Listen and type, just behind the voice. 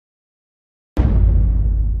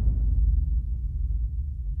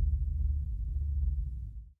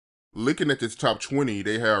looking at this top 20,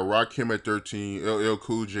 they have Rakim at 13, LL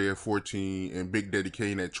Cool J at 14, and Big Daddy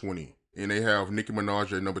Kane at 20. And they have Nicki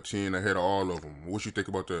Minaj at number 10 ahead of all of them. What you think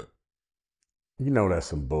about that? You know that's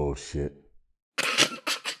some bullshit.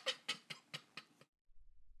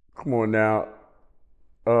 Come on now.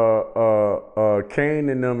 Kane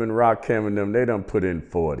and them and Rakim and them, they done put in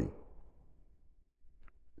 40.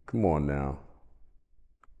 Come on now.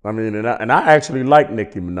 I mean, and I actually like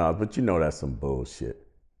Nicki Minaj, but you know that's some bullshit.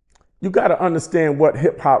 You got to understand what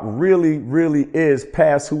hip hop really, really is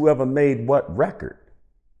past whoever made what record.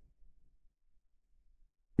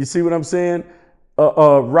 You see what I'm saying?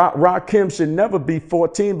 Rakim should never be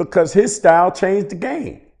 14 because his style changed the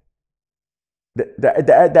game.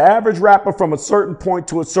 The average rapper from a certain point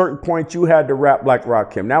to a certain point, you had to rap like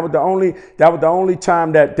Rakim. That was the only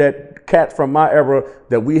time that cats from my era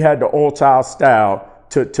that we had to alter our style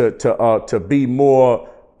to be more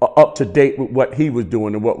up to date with what he was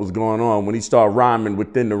doing and what was going on when he started rhyming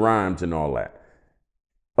within the rhymes and all that.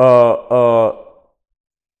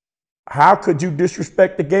 How could you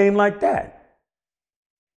disrespect the game like that?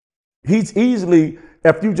 He's easily,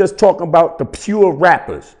 if you just talking about the pure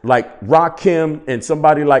rappers like Rakim and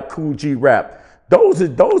somebody like Cool G Rap, those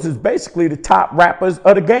is basically the top rappers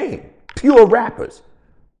of the game. Pure rappers.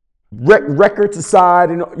 Records aside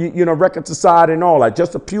and records aside and all that,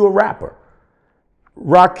 just a pure rapper.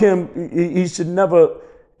 Rakim, he should never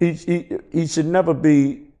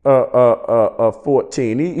be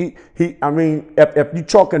 14. I mean, if you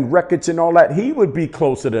talking records and all that, he would be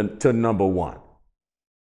closer to number one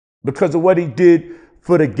because of what he did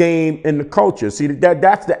for the game and the culture. See,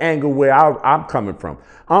 that's the angle where I'm coming from.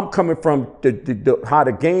 I'm coming from how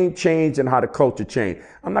the game changed and how the culture changed.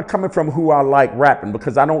 I'm not coming from who I like rapping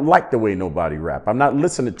because I don't like the way nobody rap. I'm not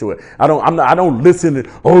listening to it. I don't listen to,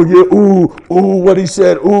 oh yeah, ooh, what he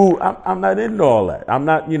said, ooh. I'm not into all that. I'm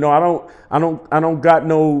not, I don't got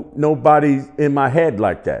nobody in my head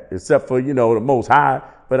like that except for, the Most High.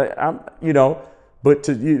 But but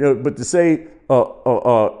to say,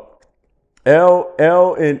 L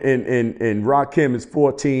and Rakim is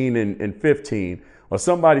 14 and 15, or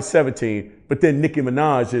somebody 17, but then Nicki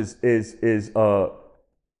Minaj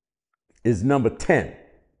is number 10.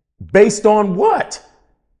 Based on what?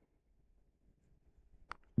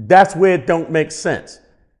 That's where it don't make sense.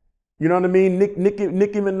 You know what I mean? Nicki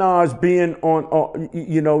Minaj being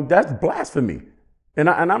on that's blasphemy. And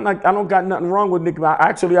I don't got nothing wrong with Nicki.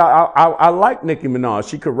 I like Nicki Minaj.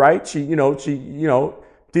 She could write. She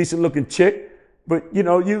decent looking chick, but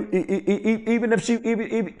even if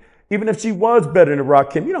she was better than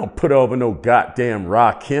Rakim, you don't put over no goddamn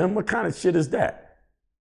Rakim. What kind of shit is that?